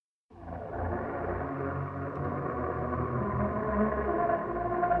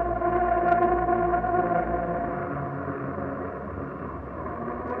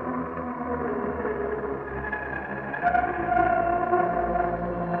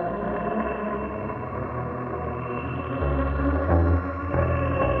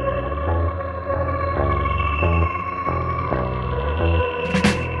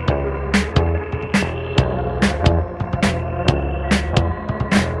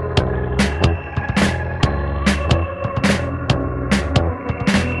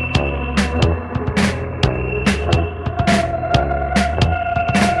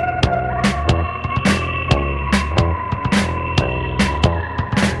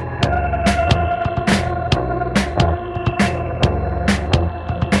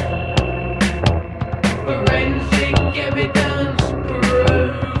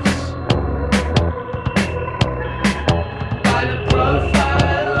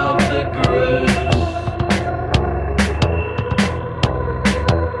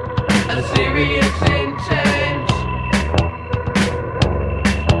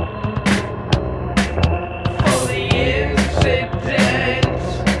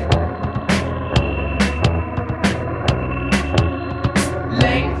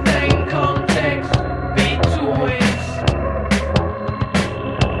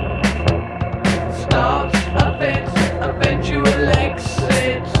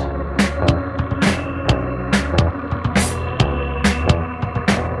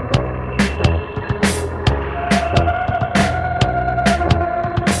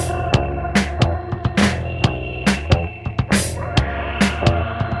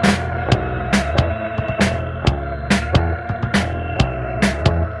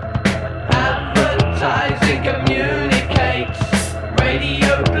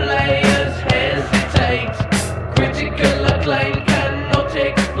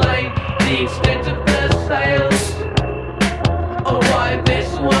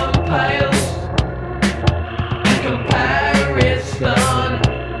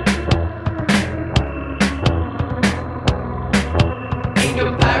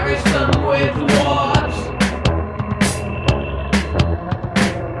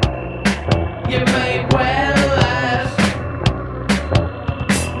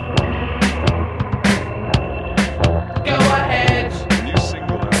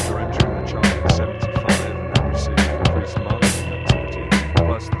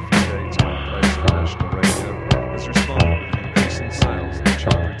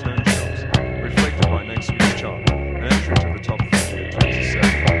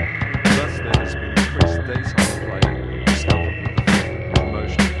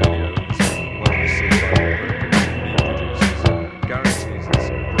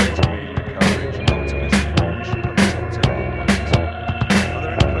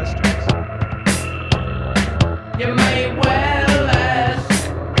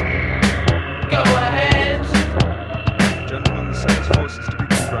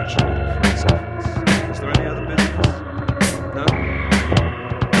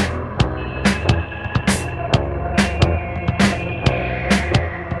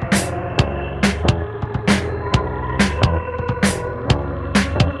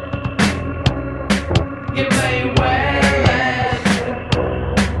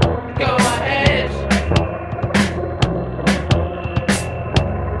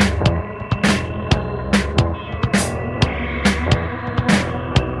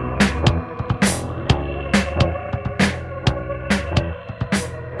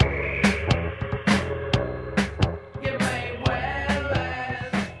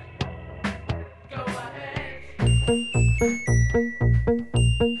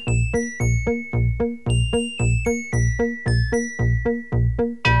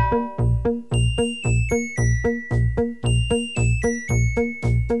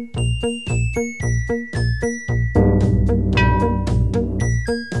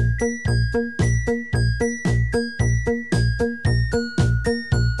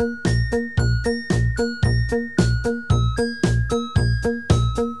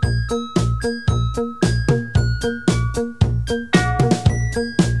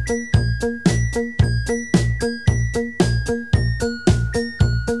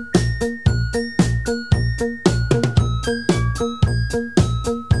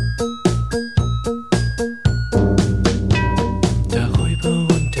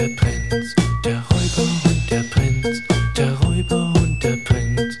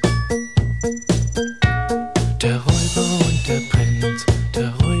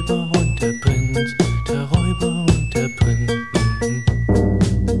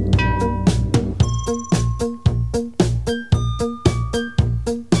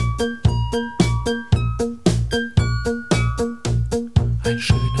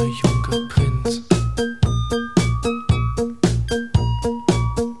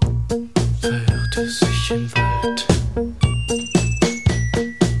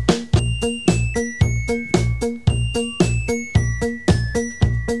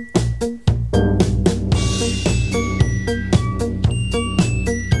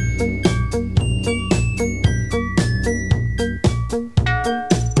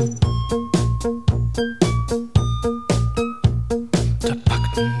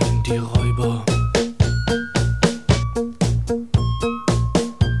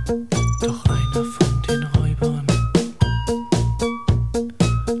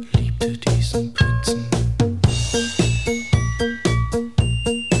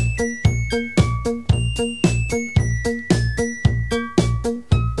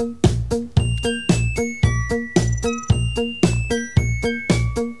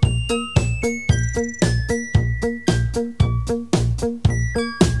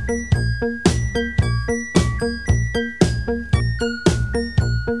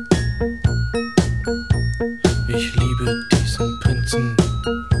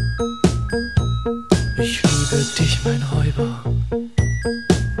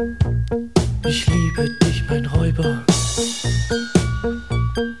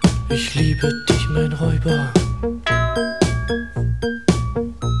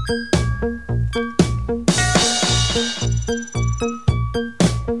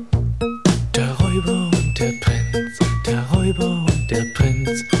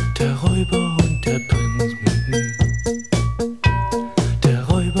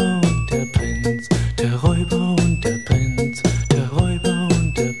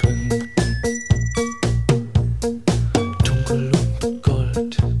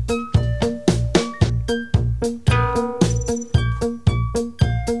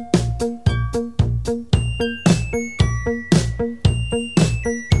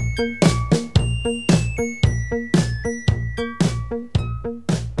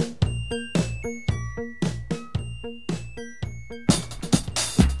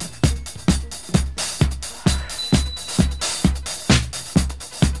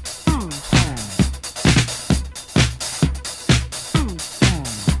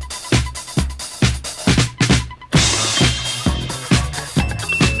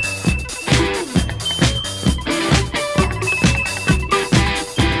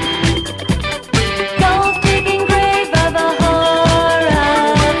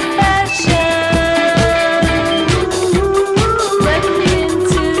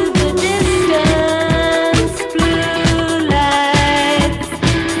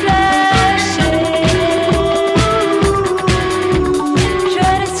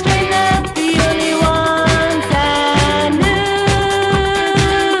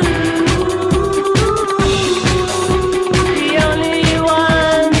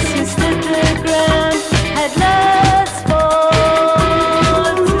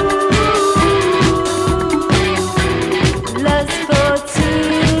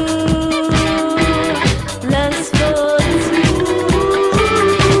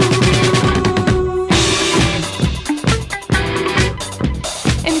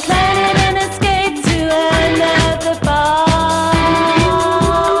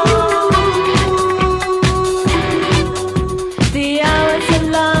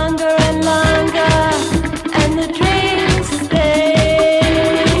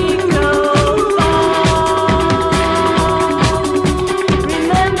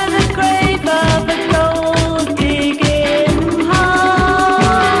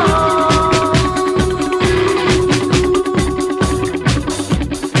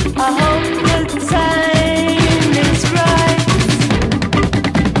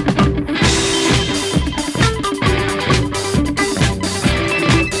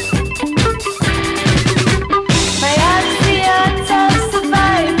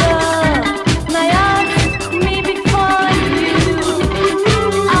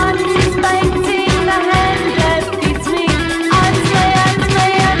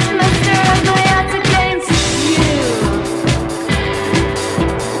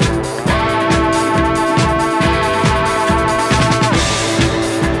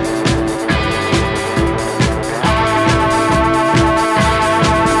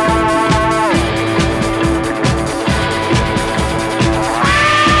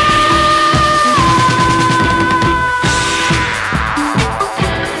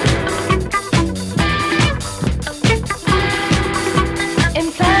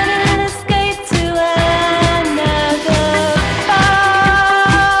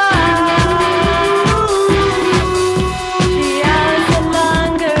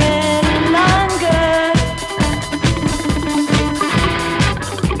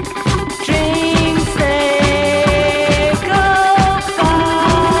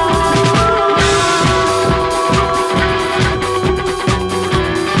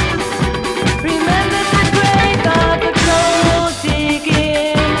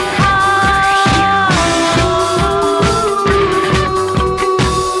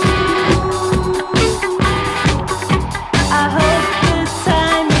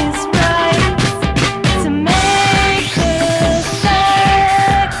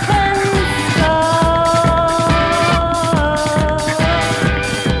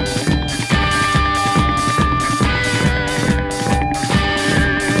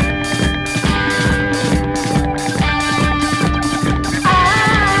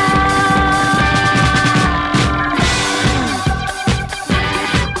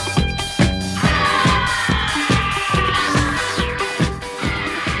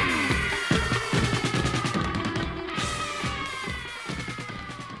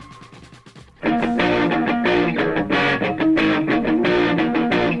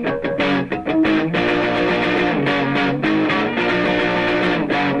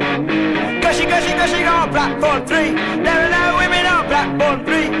gushing on platform 3. There are no women on platform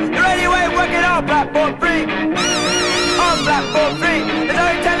 3. The radio ain't working on platform 3. On platform 3. There's no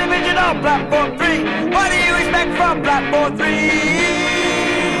television on platform 3. What do you expect from platform 3?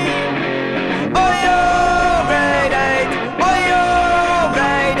 Oh, you're grade 8. Oh, you're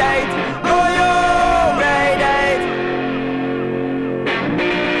grade 8. Oh, you're grade 8.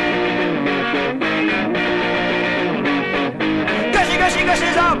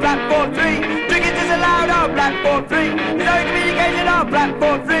 Gushes on platform 3. Drinking is allowed on platform 3. There's no communication on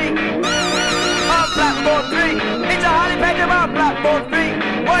platform 3. On platform 3. It's a highly paid on platform 3.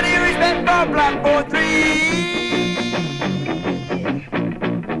 What do you expect from platform 3?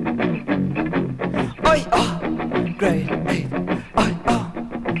 Oi, oh, grade 8. Oi, oh,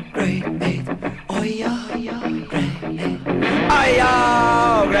 grade 8. Oi, oh, grade 8. Oi,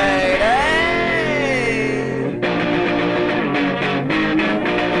 oh, grade 8.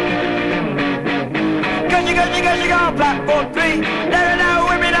 Gushing on platform 3. There are no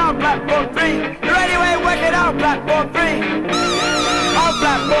women on platform 3. The radio ain't working on platform 3. On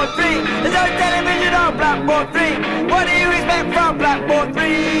platform 3. There's no television on platform 3. What do you expect from platform 3?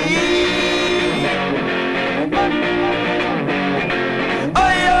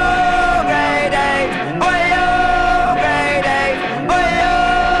 Oh, you're grade 8. Oh, you're grade 8. Oh,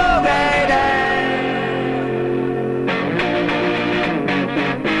 you're grade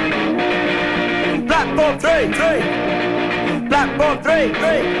 8. Platform 3. Platform 3.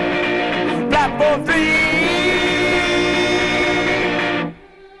 Platform 3.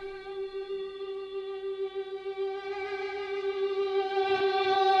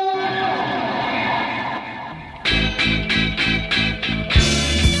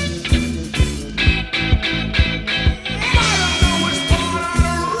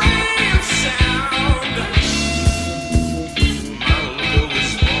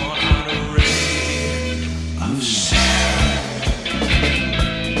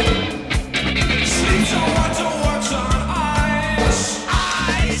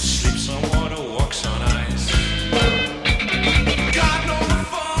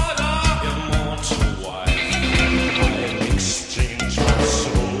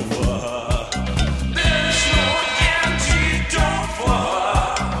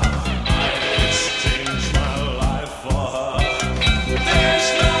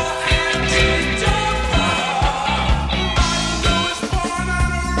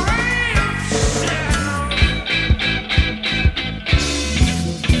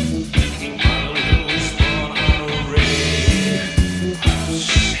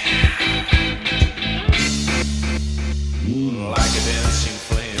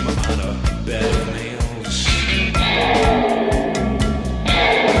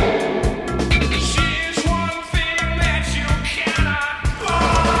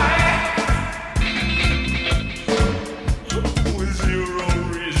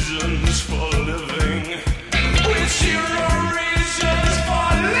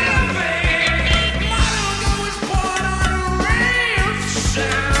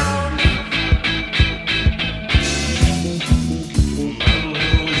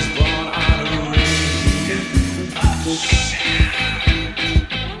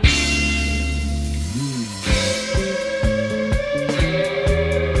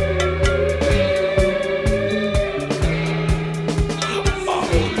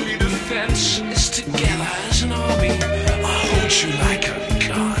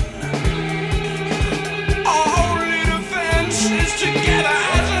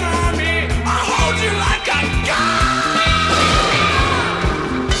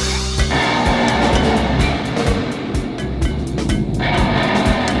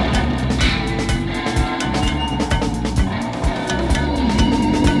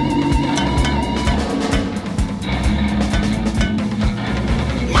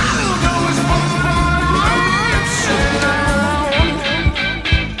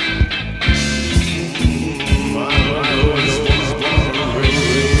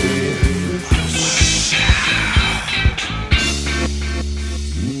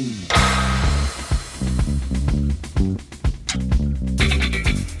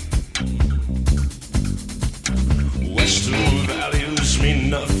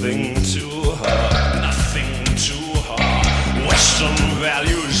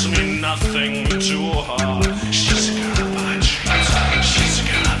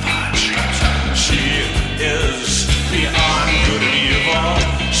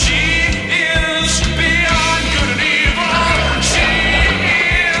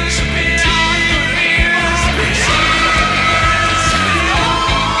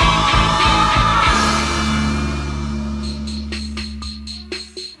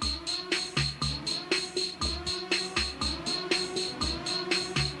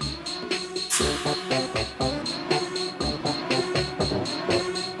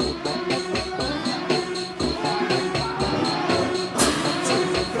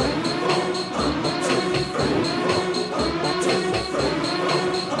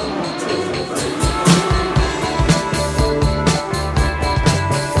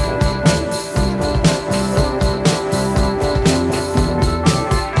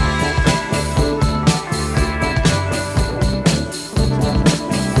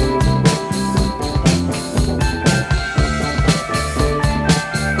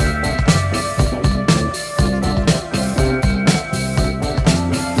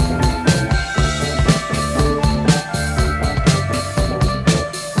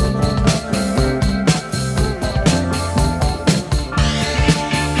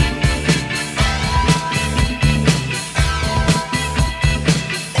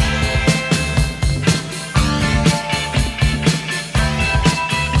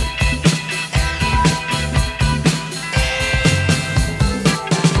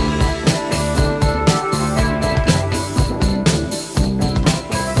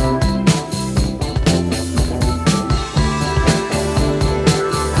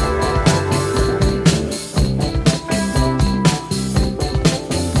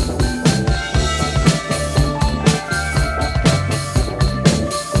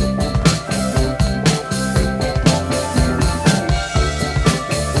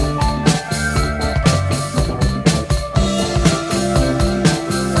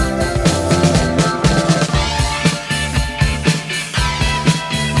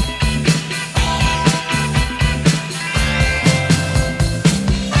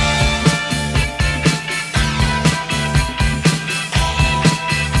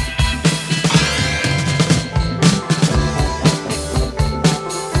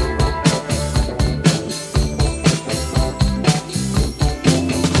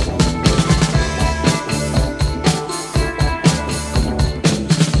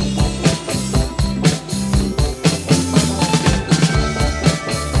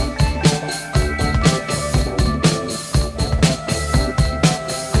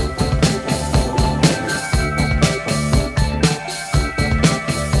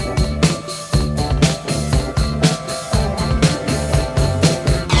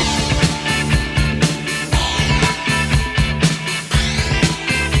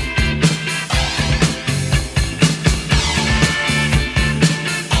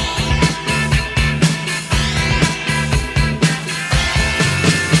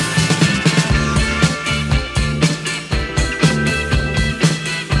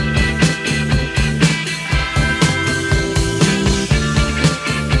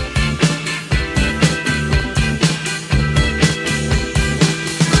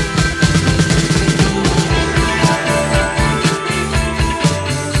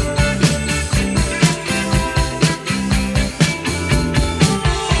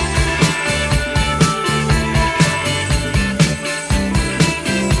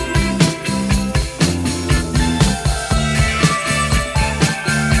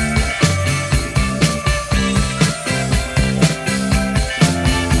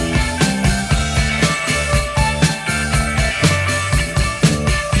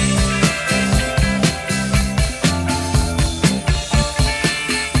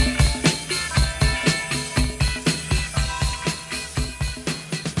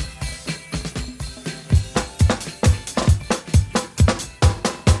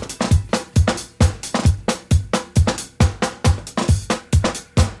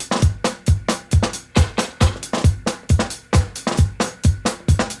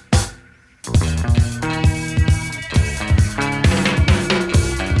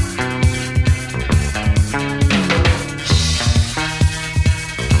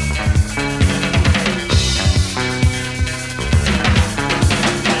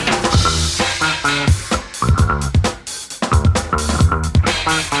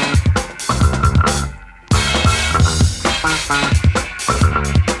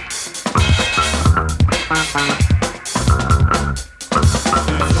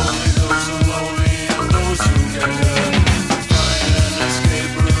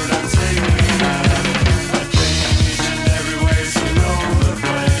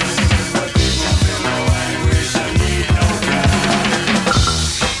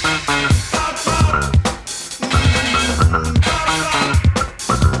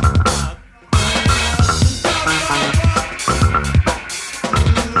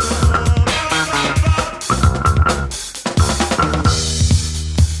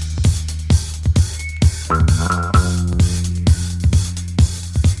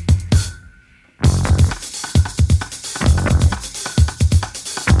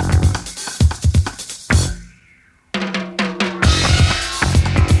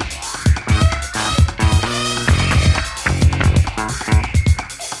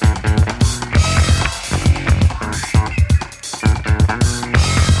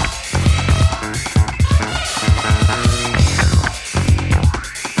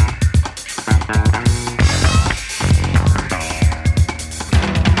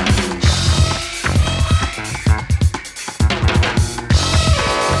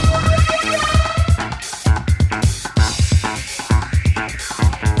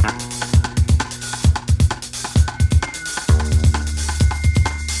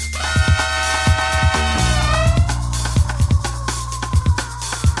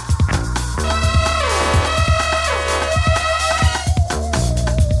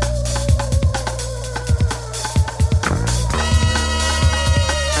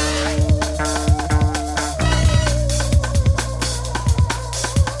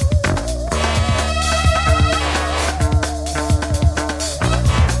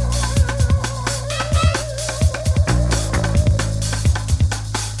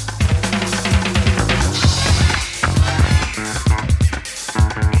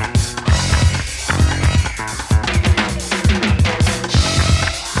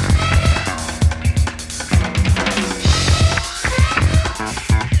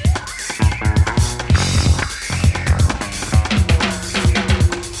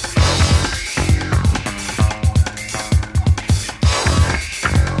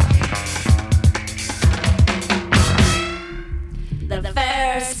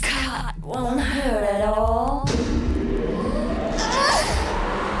 cut won't hurt at all.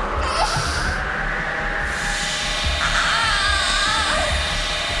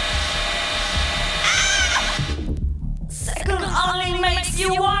 Second only makes you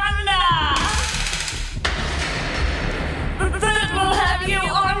wonder. The third will have you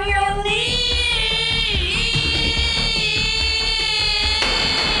on your knees.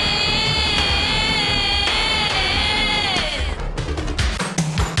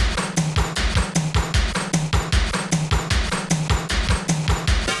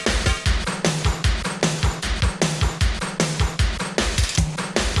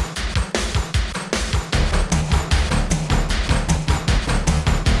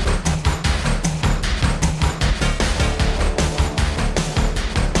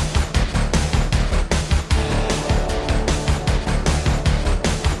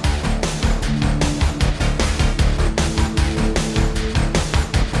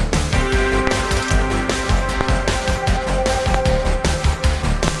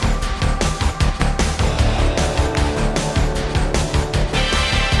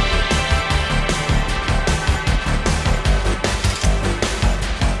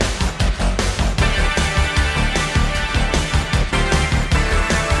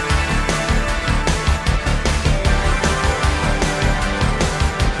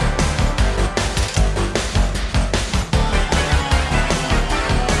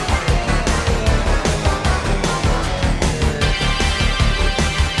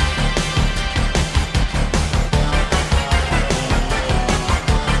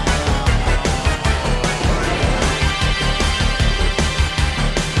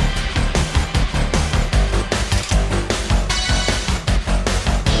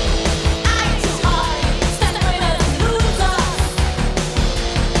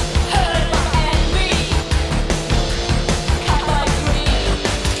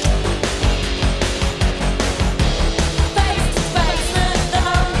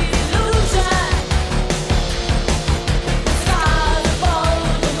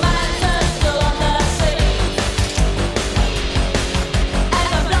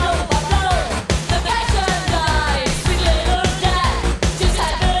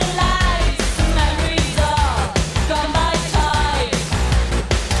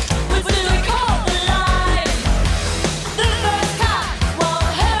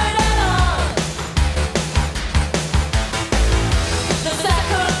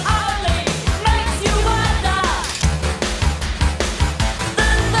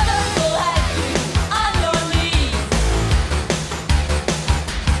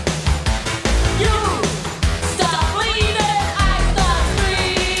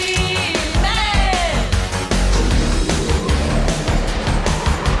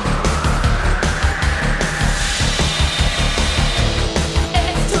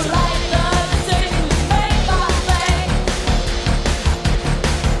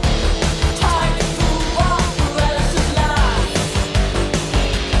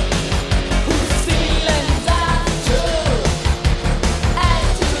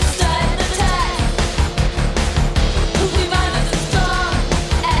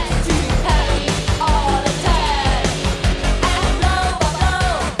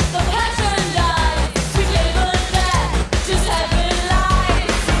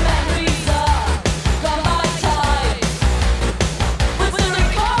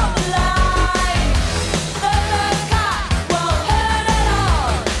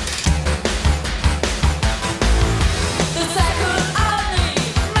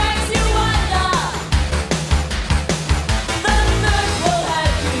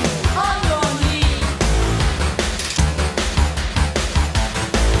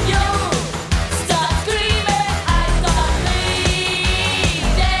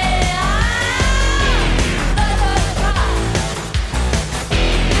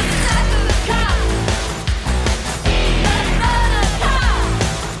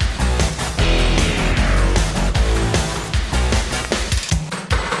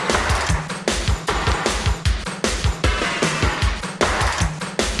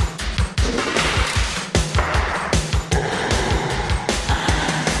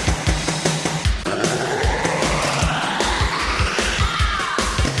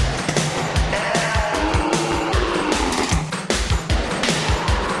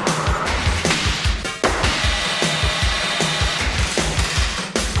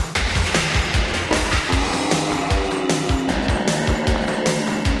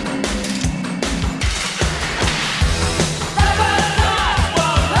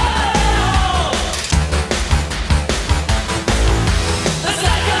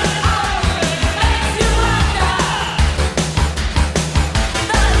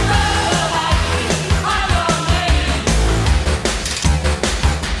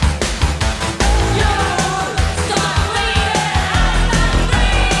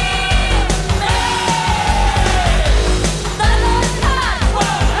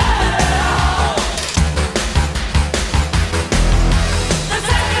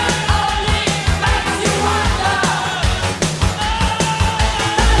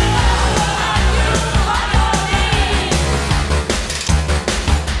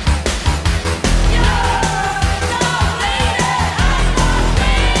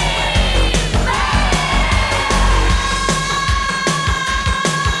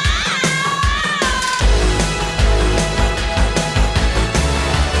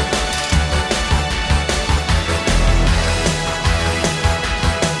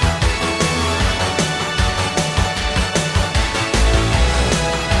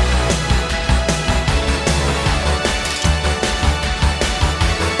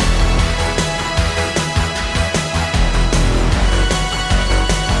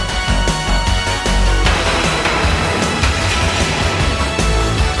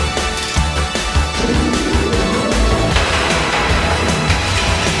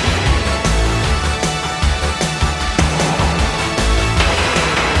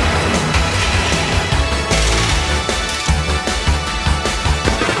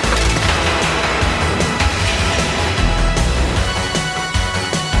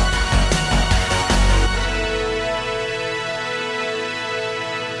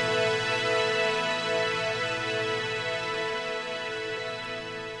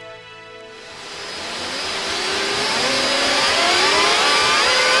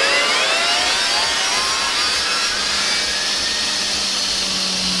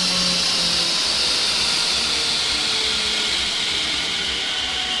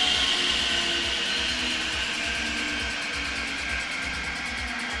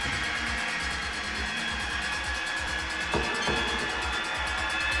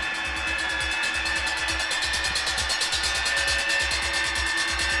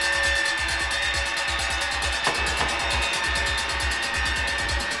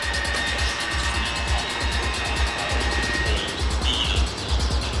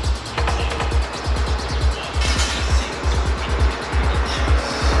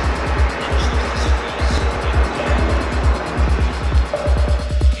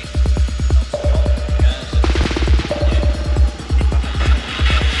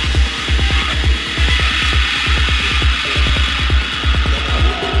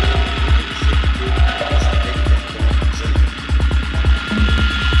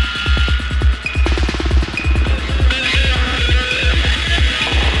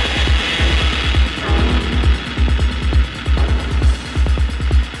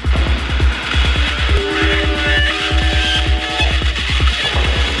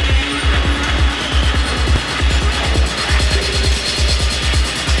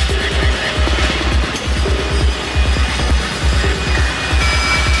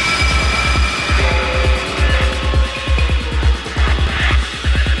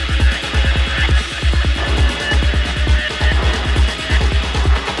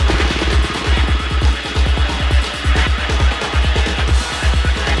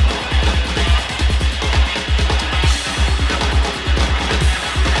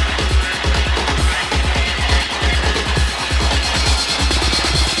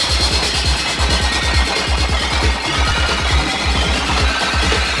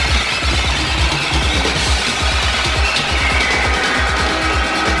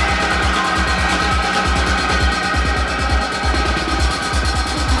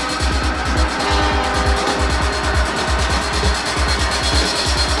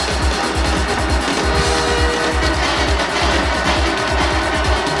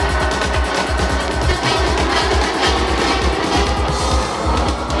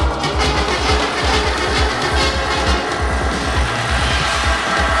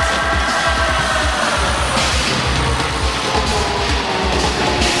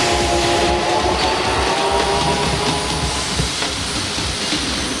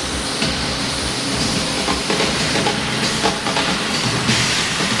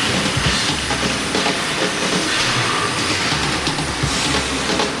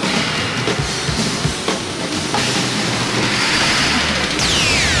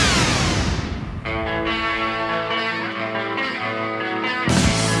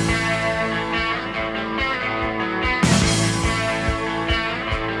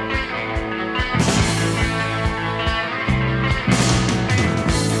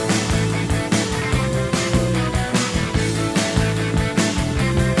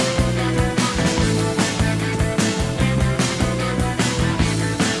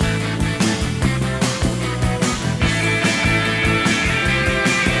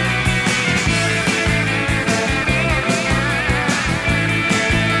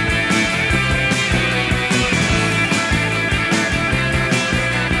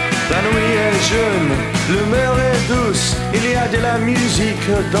 est jeune, l'humeur est douce, il y a de la musique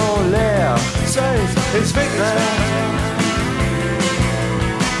dans l'air. Say, it's Victor.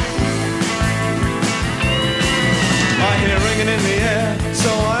 I hear ringing in the air, so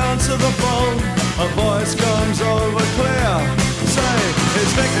I answer the phone. A voice comes over clear. Say,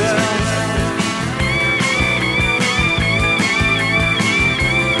 it's Victor.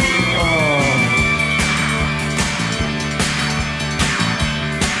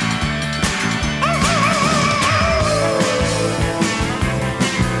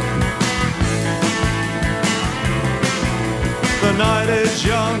 The night is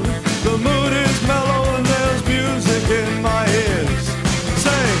young, the mood is mellow, and there's music in my ears.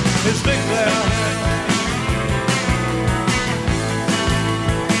 Say, it's Vic there.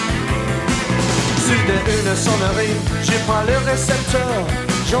 Soudain une sonnerie, j'ai pas le récepteur,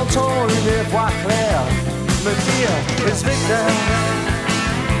 j'entends une voix claire me dire, it's Vic there.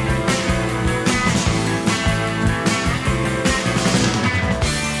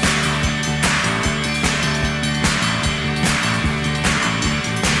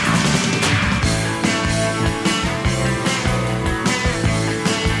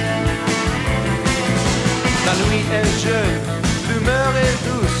 La nuit est jeune, l'humeur est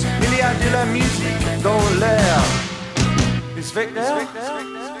douce, il y a de la musique dans l'air. Is Vic there?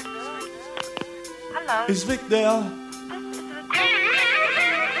 Hello. Is Vic there?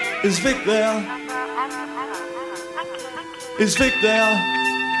 Is Vic there? Is Vic there?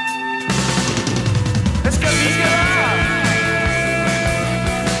 Est-ce que Vic est là?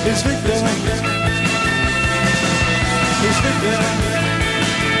 Is Vic there? Is Vic there?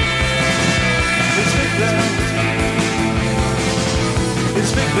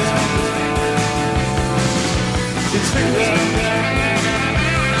 It's Vic there. It's Vic there.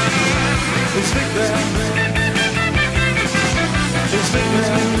 It's Vic there. It's Vic there. It's Vic there.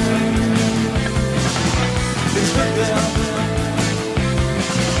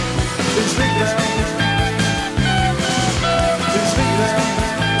 It's Vic there. It's Vic there. It's Vic there.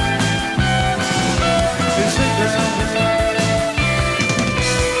 It's Vic there.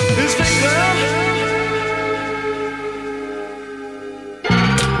 It's Vic there.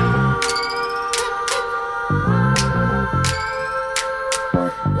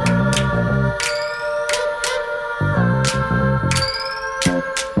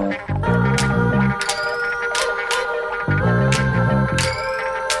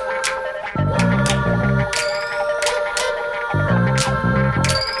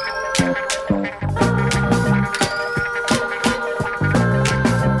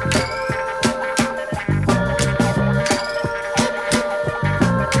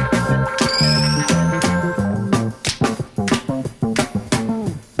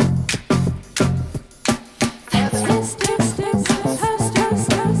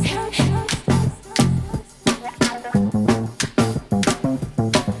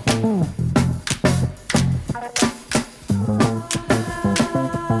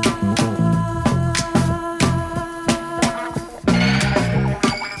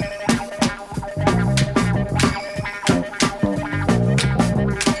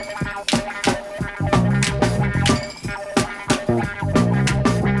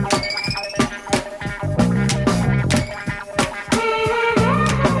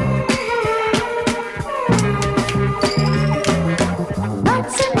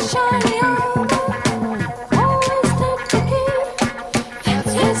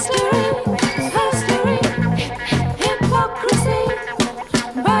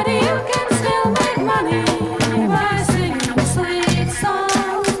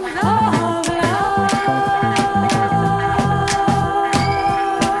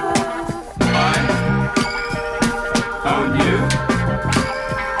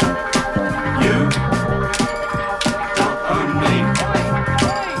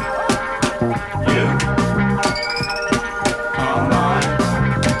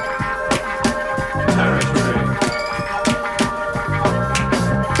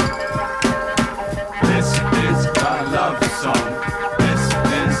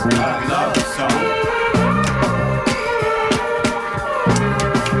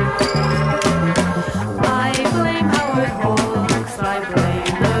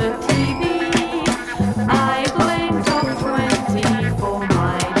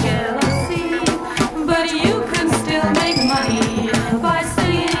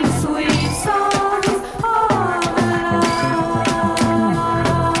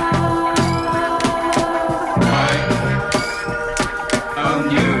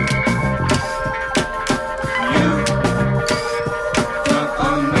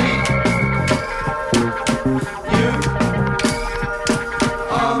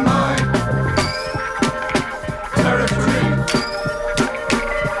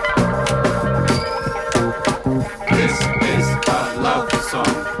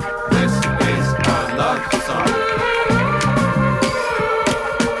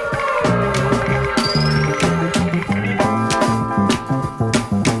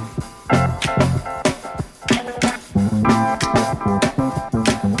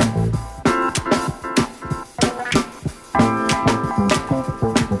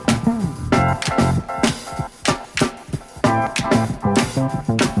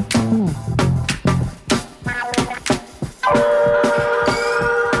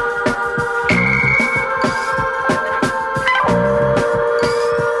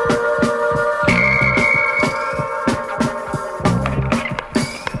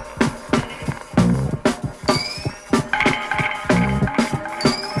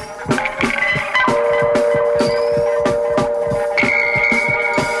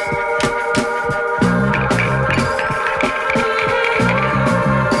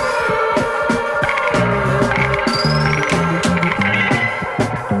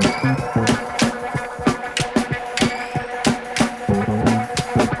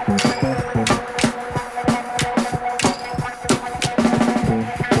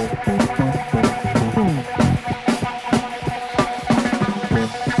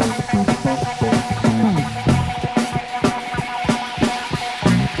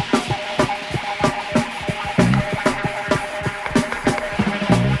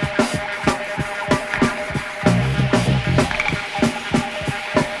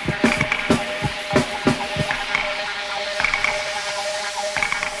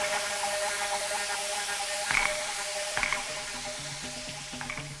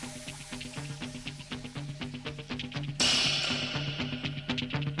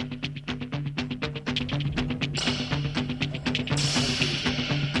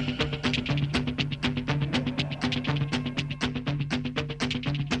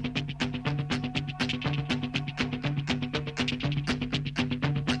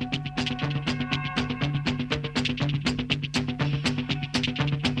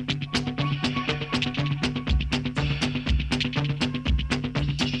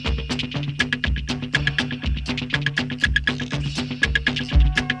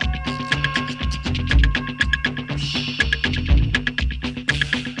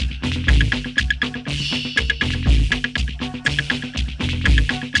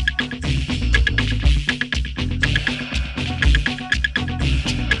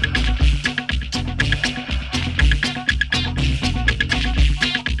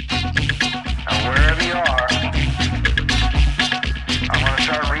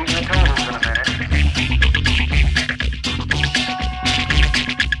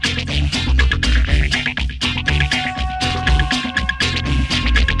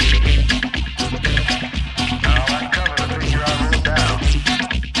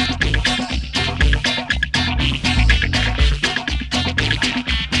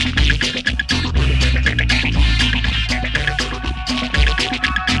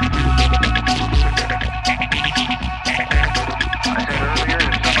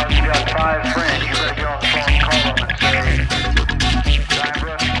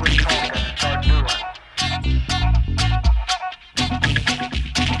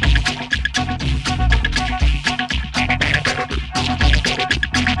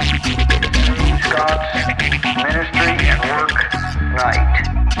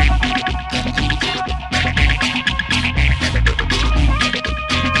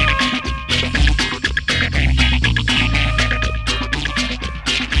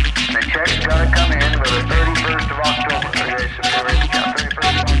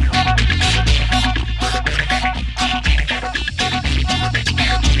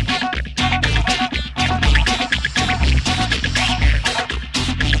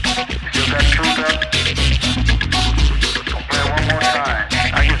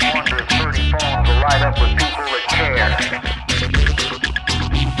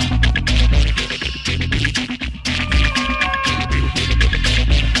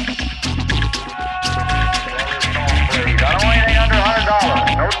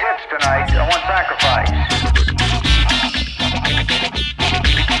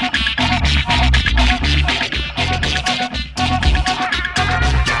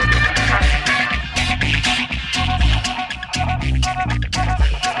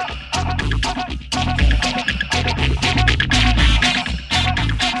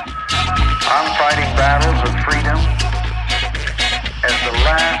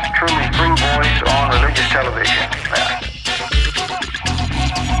 television.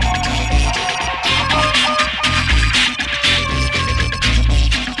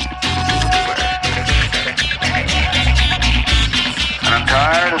 And I'm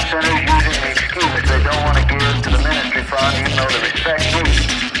tired of sinners using the excuse they don't want to give to the ministry fund even though they respect me.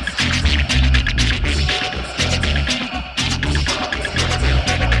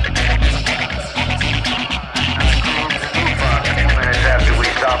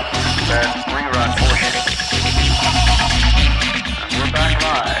 That rerun portion. And we're back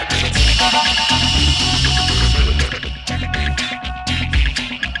live.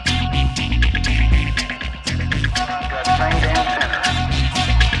 Got saint and sinner.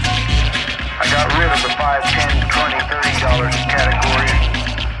 I got rid of the $5, $10, $20, $30 categories.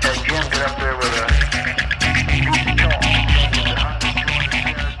 Had Jim get up there with a deep chalk.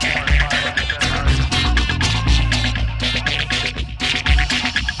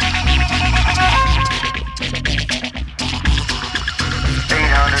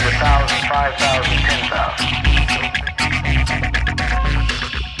 $1,000, $5,000, $10,000.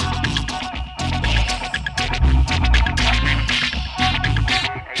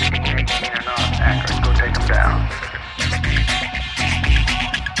 Go take them down.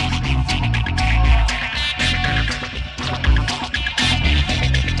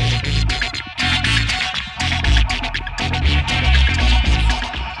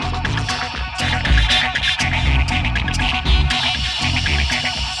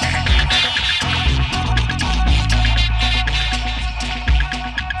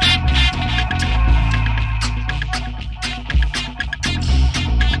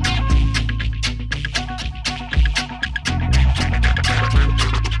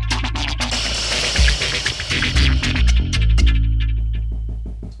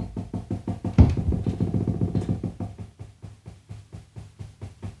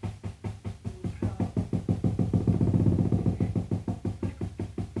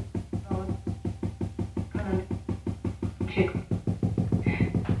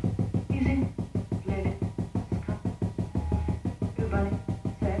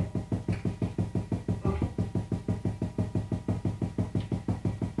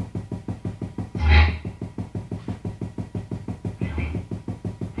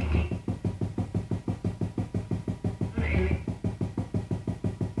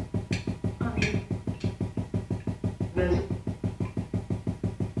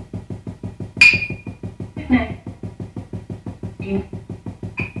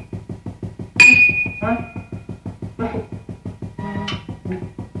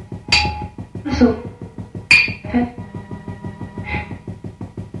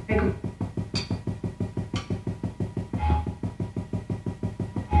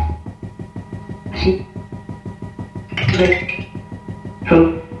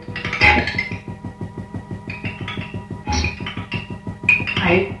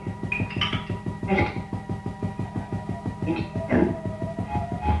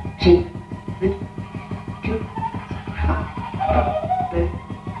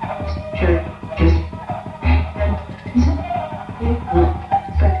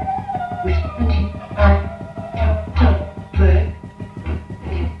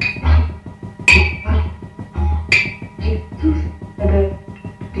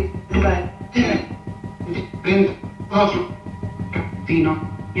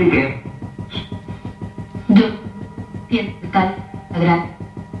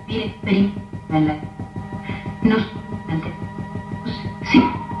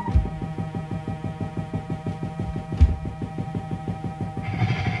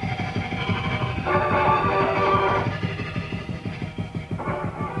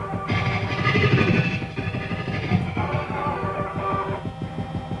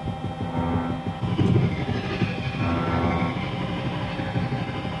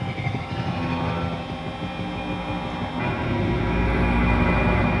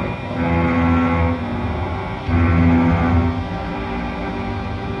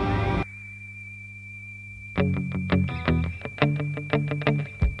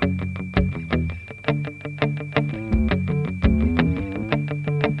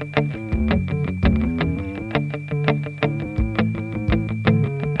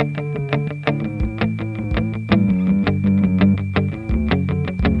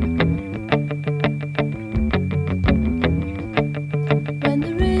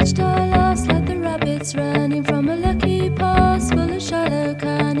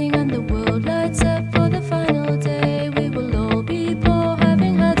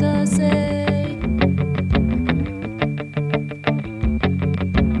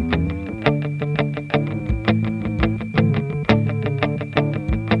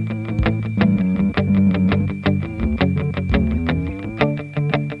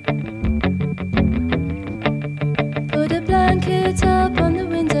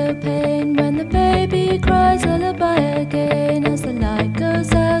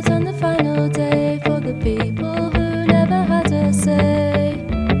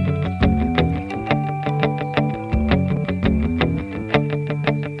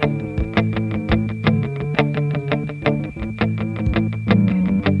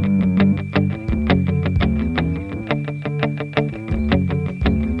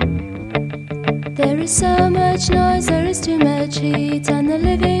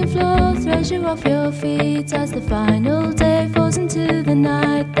 creaking floor throws you off your feet as the final day falls into the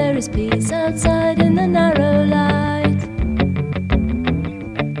night. There is peace outside in the narrow light.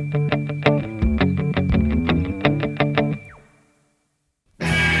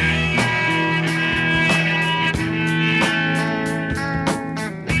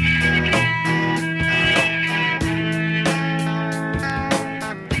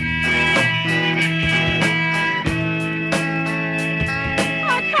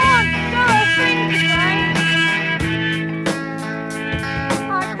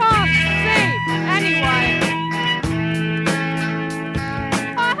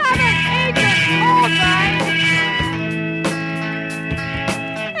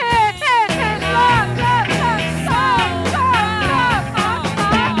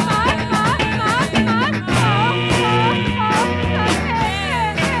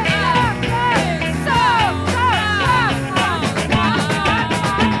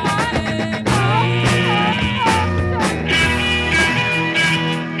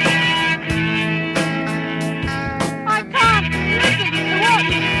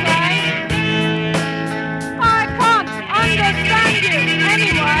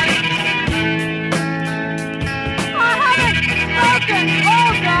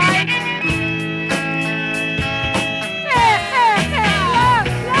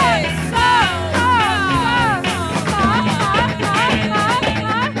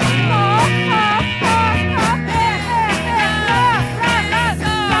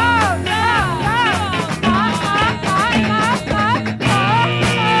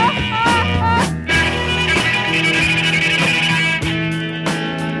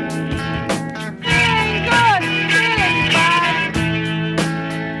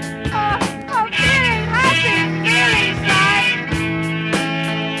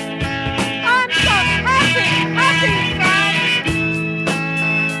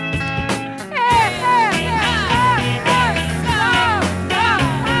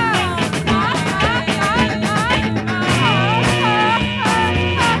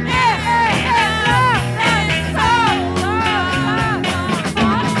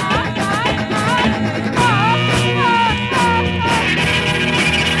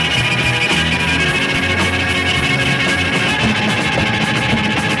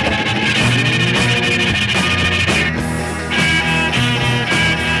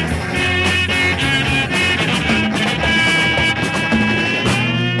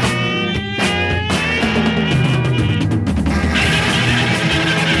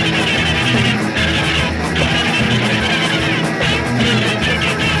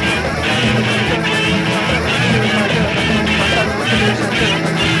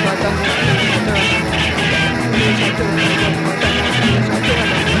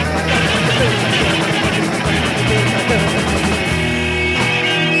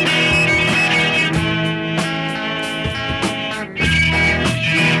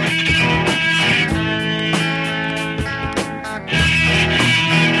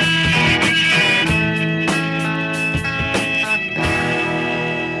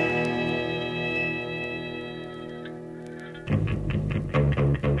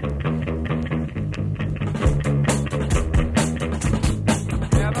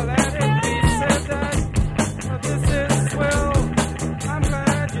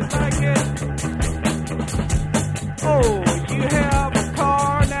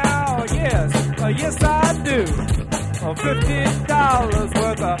 $50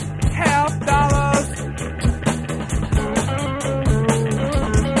 worth of half dollars.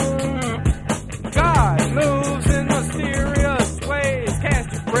 God moves in mysterious ways,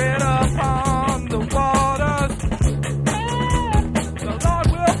 cast your bread upon the waters. The Lord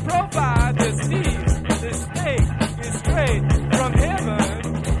will provide this need. This steak is straight from heaven.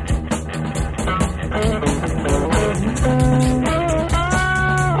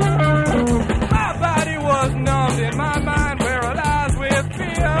 My body was numbed and my mind paralyzed with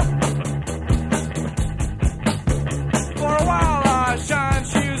fear. For a while I shined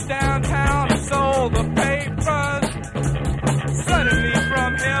shoes downtown and sold the papers. Suddenly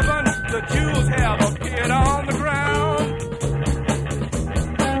from heaven the jewels have appeared on the ground.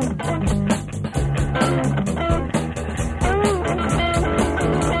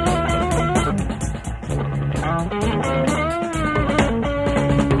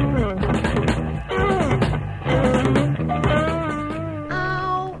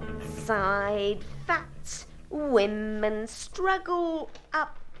 Outside, fat women struggle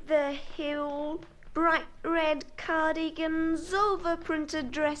up the hill. Bright red cardigans,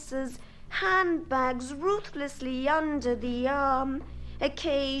 overprinted dresses, handbags ruthlessly under the arm.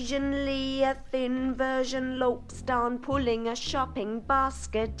 Occasionally a thin version lopes down pulling a shopping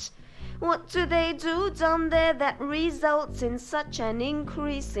basket. What do they do down there that results in such an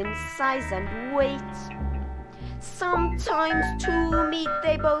increase in size and weight? Sometimes to meet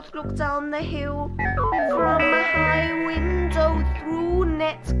they both look down the hill from a high window through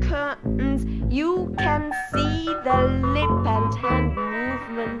net curtains. You can see the lip and hand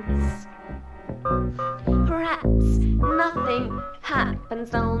movements. Perhaps nothing happens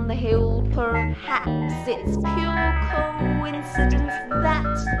down the hill. Perhaps it's pure coincidence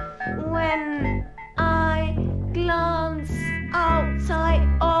that when I glance out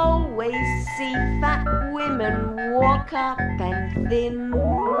I always see fat women walk up and thin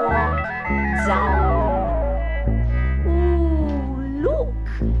walk down. Ooh, look,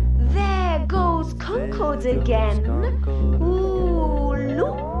 there goes Concord again. Ooh,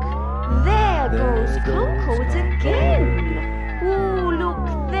 look, there goes Concord again. Ooh, look,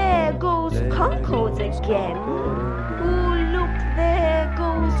 there goes Concord again. Ooh, look, there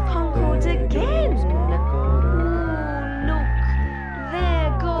goes Concord again. Ooh, look,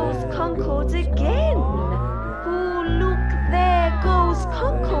 there goes Concord again. Ooh, look, there goes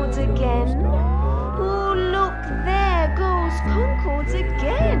Concord again. Ooh, look, there goes Concord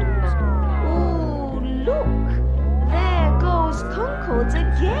again. Ooh, look, there goes Concord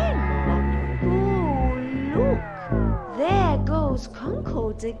again. Ooh, look, there goes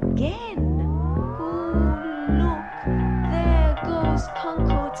Concord again. Ooh, look, there goes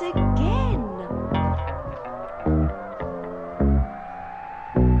Concord again.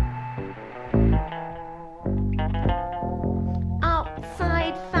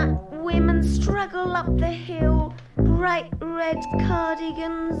 Outside, fat women struggle up the hill. Bright red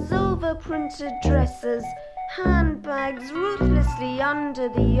cardigans over printed dresses. Handbags ruthlessly under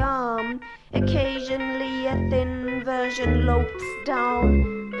the arm. Occasionally a thin version lopes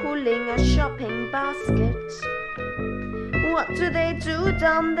down, pulling a shopping basket. What do they do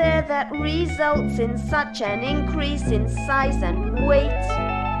down there that results in such an increase in size and weight?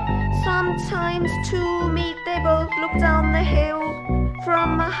 Sometimes to meet they both look down the hill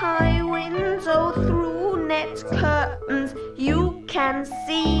from a high window through net curtains. You can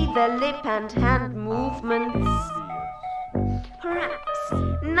see the lip and hand movements. Perhaps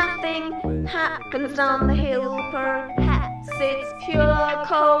nothing happens down the hill. Perhaps it's pure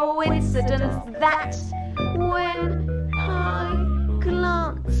coincidence that when I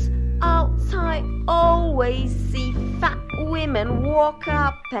glance out I always see fat women walk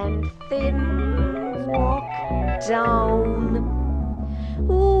up and thin walk down.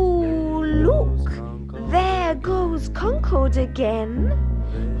 Ooh, look, there goes Concord again.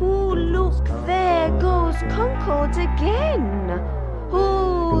 Ooh, look, there goes Concord again.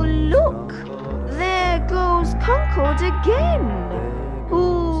 Ooh, look, there goes Concord again.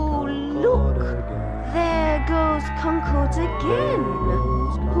 Ooh, look, there goes Concord again.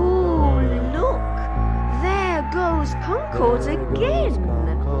 Ooh, look, there goes Concord again.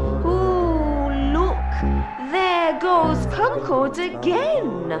 Ooh, look, there goes Concord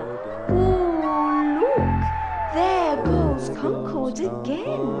again. Ooh, look, there goes Concord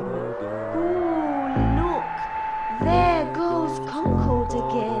again. Ooh, look, there goes Concord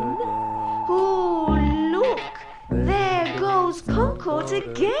again. Ooh, look, there goes Concord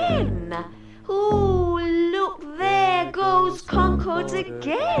again. Ooh, look, there goes Concord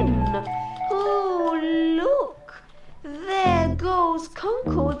again. Ooh, look, there goes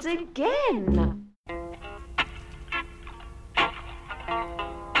Concord again.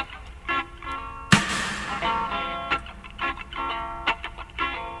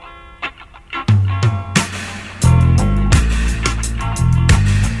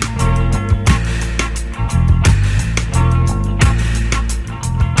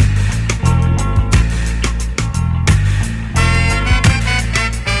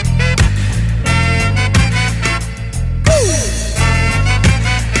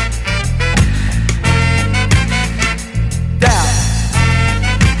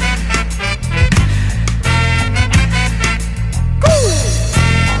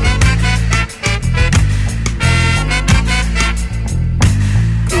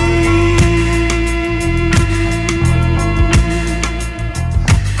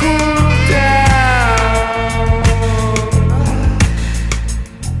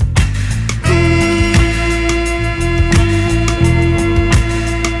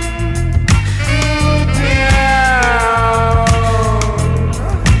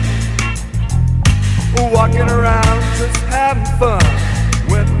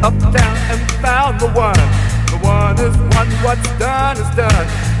 What's done is done.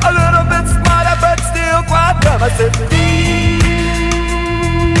 A little bit smarter, but still quite dumb. I said,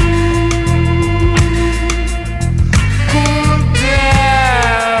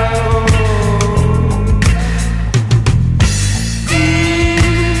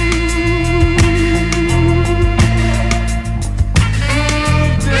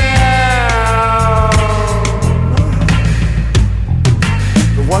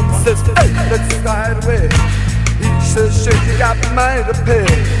 says, hey, let's slide away. He says, shit, you got money to pay.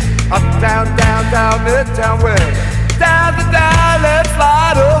 Up, down, down, down, midtown way. Down to down, let's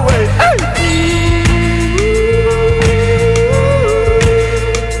slide away. Hey!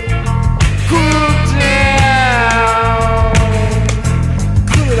 Cool down.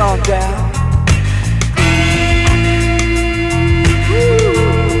 Cool it on down.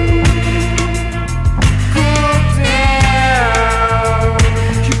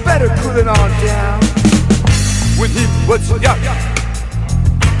 Cool it on down. When he was young,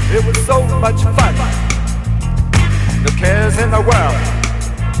 it was so much fun. No cares in the world,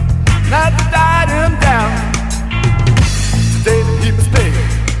 not to die him down. Today he must pay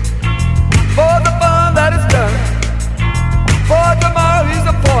for the fun that is done. For tomorrow he's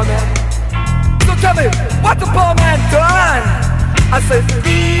a poor man. So tell me, what's the poor man done? I say,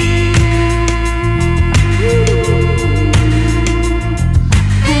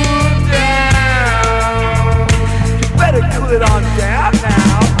 better cool it on down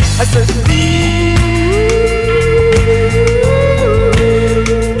now. I said,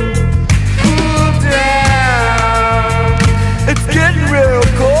 cool down. It's getting real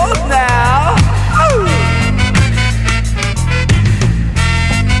cold now. Ooh.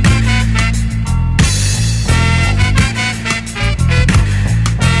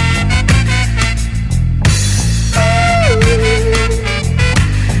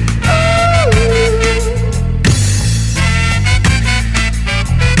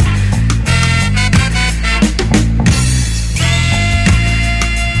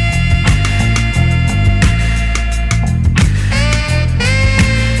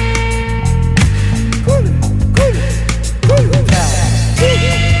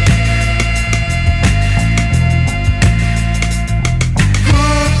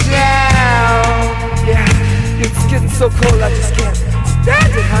 So cold I just can't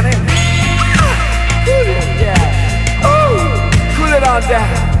stand it, honey. Cool it, yeah. Ooh, cool it on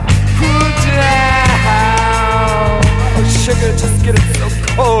down. Cool down. Oh, sugar, just get it